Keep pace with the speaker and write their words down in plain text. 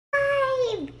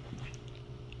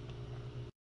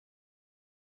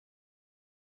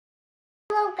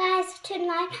Hello guys,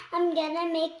 tonight I'm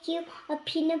gonna make you a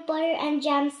peanut butter and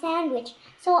jam sandwich.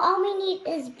 So all we need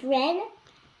is bread,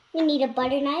 we need a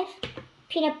butter knife,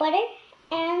 peanut butter,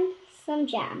 and some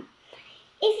jam.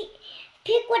 If you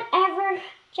pick whatever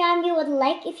jam you would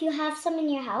like if you have some in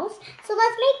your house. So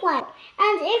let's make one.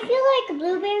 And if you like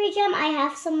blueberry jam, I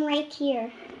have some right here.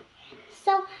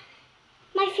 So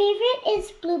my favorite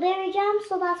is blueberry jam,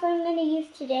 so that's what I'm gonna use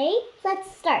today.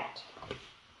 Let's start.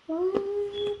 Open.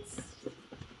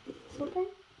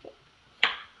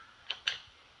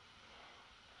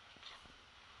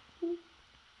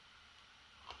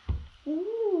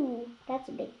 Ooh, that's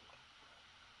big.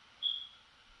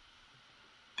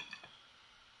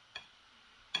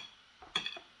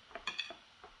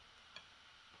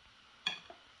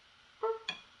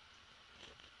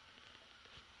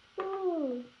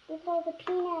 Ooh, look at all the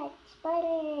peanuts,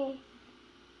 butter.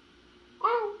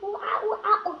 Ow, ow,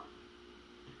 ow.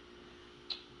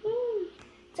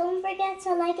 Don't forget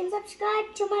to like and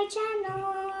subscribe to my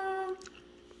channel.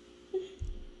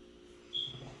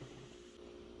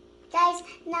 Guys,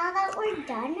 now that we're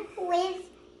done with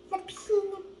the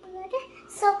peanut butter,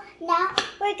 so now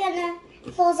we're gonna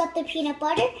close up the peanut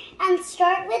butter and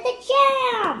start with the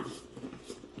jam.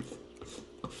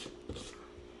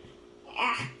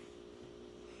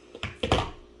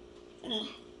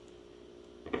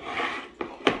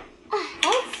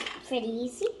 That's pretty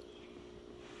easy.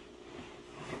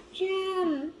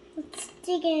 Jam, let's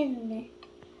dig in.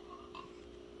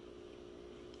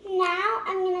 Now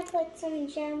I'm gonna put some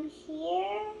jam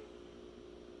here.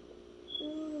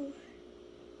 Ooh,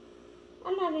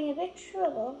 I'm having a bit of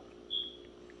trouble.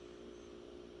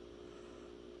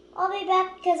 I'll be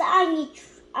back because I need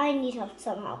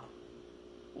some help.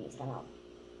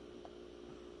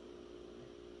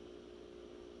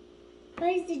 Why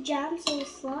is the jam so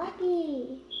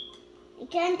sloppy? I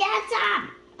can't get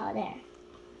some. Oh, there.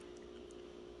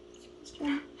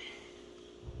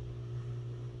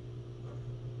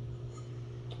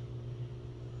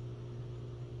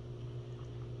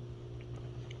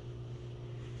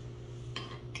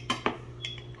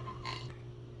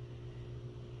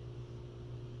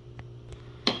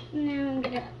 Now I'm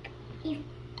gonna eat.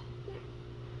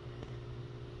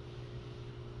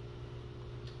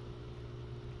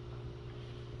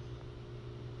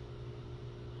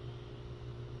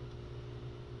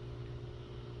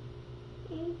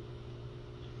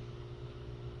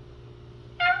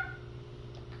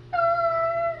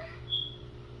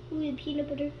 Ooh, peanut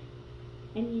butter.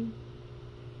 Yeah.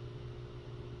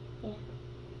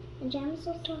 The jam is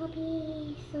so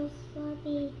sloppy, so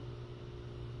sloppy.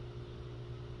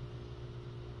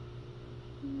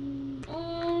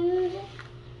 And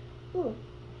ooh.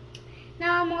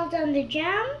 Now I'm all done the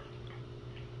jam.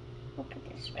 I'll put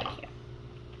this right here.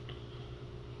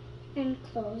 And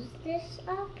close this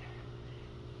up.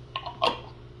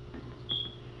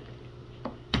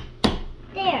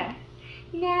 There.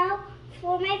 Now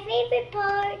for my favorite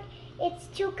part, it's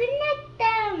to connect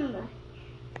them.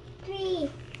 3,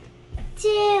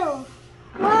 2,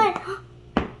 1.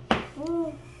 Ooh.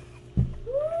 Ooh.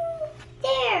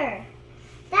 There.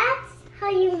 That's how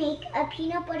you make a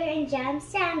peanut butter and jam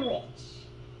sandwich.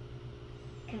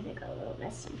 Kind of got a little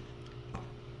messy.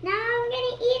 Now I'm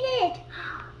gonna eat it.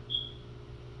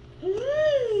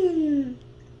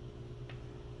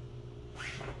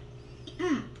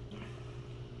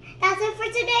 That's it for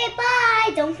today.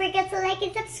 Bye. Don't forget to like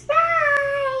and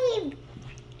subscribe.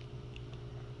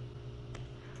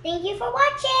 Thank you for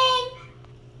watching.